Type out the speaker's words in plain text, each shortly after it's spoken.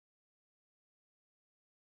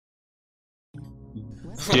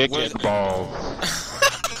Dick and balls.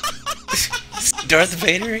 Darth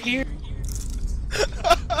Vader here?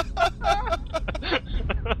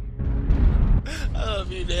 I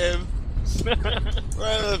love you, Dave.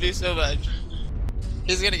 I love you so much.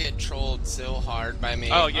 He's gonna get trolled so hard by me.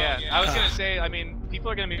 Oh yeah, I was gonna say. I mean,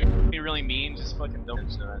 people are gonna be really mean. Just fucking don't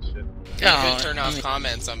mention that shit. You could turn off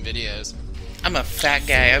comments on videos. I'm a fat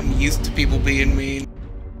guy. I'm used to people being mean.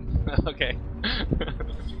 Okay.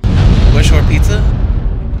 West Shore Pizza?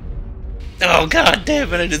 Oh god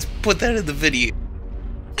damn it! I just put that in the video.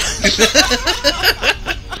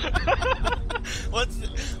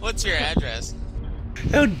 What's your address?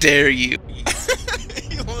 How dare you?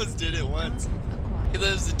 He almost did it once. He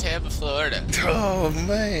lives in Tampa, Florida. Oh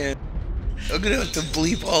man. I'm gonna have to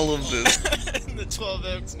bleep all of this. In the 12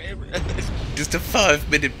 Oaks neighborhood. Just a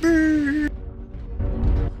 5-minute brrrr.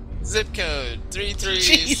 Zip code 33.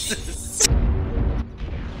 Jesus.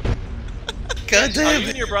 God Are damn you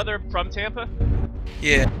and it. your brother from Tampa?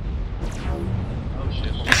 Yeah. Oh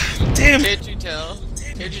shit. Damn it. Can't you tell?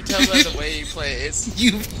 Can't you tell by the way he plays?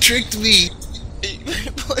 You've tricked me. He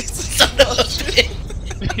plays Son of a bitch.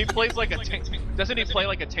 He plays like a doesn't he play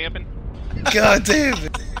like a tampon? God damn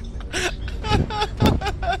it.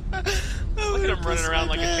 Look at him running around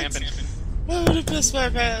like a tampon. I would have pissed my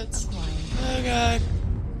pants. Oh god.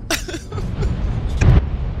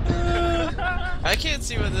 I can't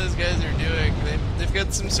see what those guys are doing. They've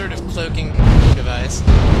got some sort of cloaking device.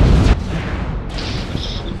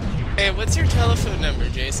 Hey, what's your telephone number,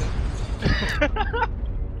 Jason?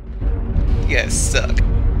 You guys suck.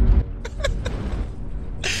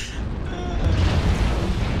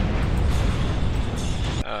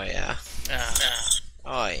 Oh yeah.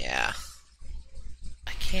 Oh yeah.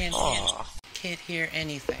 I can't hear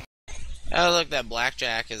anything. Oh look, that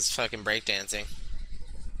blackjack is fucking breakdancing.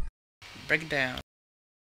 Break it down.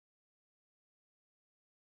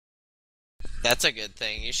 That's a good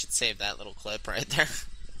thing. You should save that little clip right there.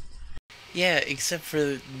 Yeah, except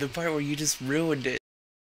for the part where you just ruined it.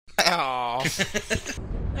 Oh.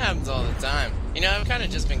 Happens all the time. You know, I've kind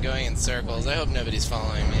of just been going in circles. I hope nobody's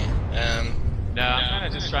following me. No, I'm kind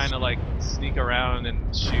of just trying to like sneak around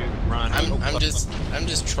and shoot and run. I'm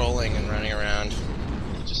just trolling and running around.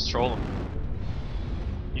 Just troll him.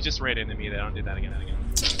 You just ran into me. They don't do that again.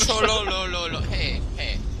 Oh, no. Hey.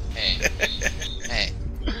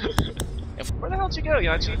 Where the hell did you go,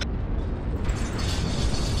 Yachi?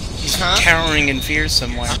 He's cowering in fear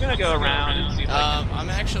somewhere. I'm gonna go around and see if I can... I'm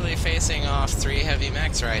actually facing off 3 heavy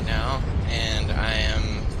mechs right now, and I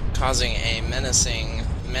am causing a menacing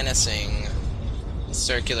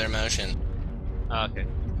circular motion. Okay.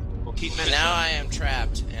 We'll keep menacing. Now I am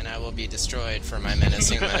trapped, and I will be destroyed for my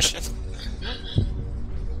menacing motion.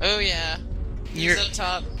 Oh yeah. You're He's up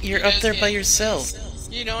top. You're up there by yourself.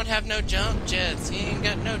 You don't have no jump jets. You ain't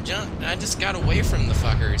got no jump. I just got away from the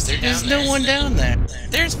fuckers. They're down There's there. no one down there.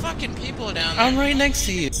 There's fucking people down there. I'm right next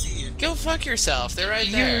to you. Go fuck yourself. They're right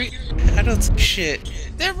there. I don't see shit.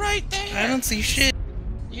 They're right there. I don't see shit.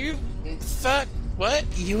 You fuck. What?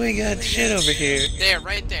 You ain't got shit over here. There,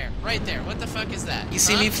 right there. Right there. What the fuck is that? You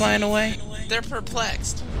see me flying away? They're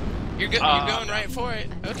perplexed. You're going right for it.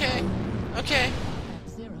 Okay. Okay.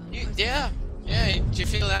 Yeah. Did you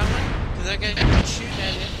feel that one? Cause that guy was shooting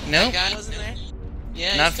at you. Nope. That guy wasn't there?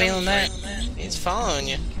 Yeah, Not he's feeling that. He's following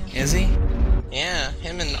you. Is he? Yeah,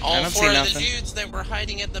 him and all 4 of the dudes that were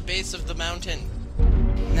hiding at the base of the mountain.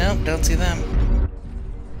 Nope, don't see them.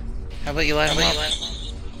 How about you light them up?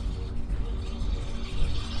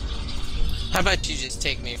 How about you just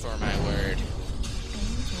take me for my word?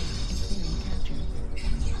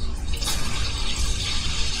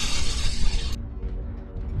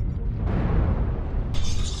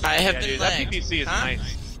 I have been dude, lagged. that PPC is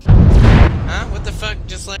nice. Huh? What the fuck?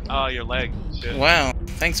 Just like... Oh, your leg. Shit. Wow,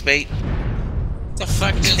 thanks, bait. What the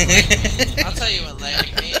fuck just lagged? I'll tell you what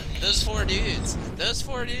lagged me. Those 4 dudes. Those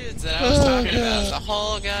 4 dudes that I was talking about the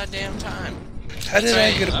whole goddamn time. How did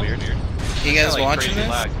I get That's a... weird, dude. You guys Like watching crazy this?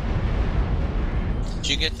 lag. Did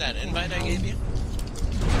you get that invite I gave you?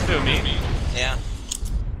 Who, me? Yeah.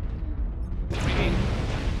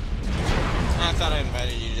 I thought I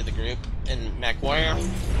invited you to the group in Mech Warrior.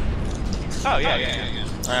 Oh, yeah.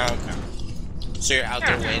 Okay. So you're out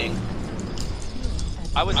there waiting?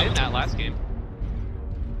 I was in that last game.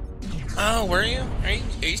 Oh, were you? Are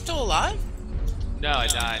you still alive? No, I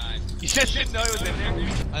died. You just didn't know I was in there?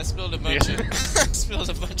 I spilled a bunch of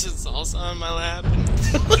salsa on my lap.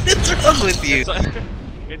 What is wrong with you?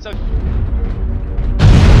 It's a...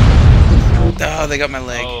 Oh, they got my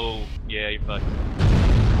leg. Oh, yeah, you fucked.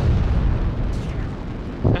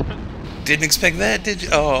 didn't expect that, did you?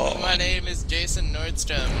 Oh. My name is Jason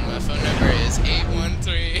Nordstrom. My phone number is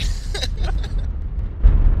 813.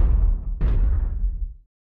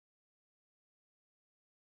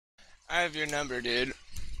 I have your number, dude.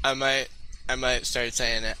 I might start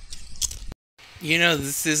saying it. You know,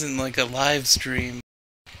 this isn't like a live stream,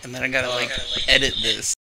 and then I gotta like edit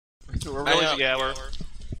this. We're really, yeah,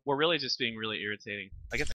 we're really just being really irritating. I guess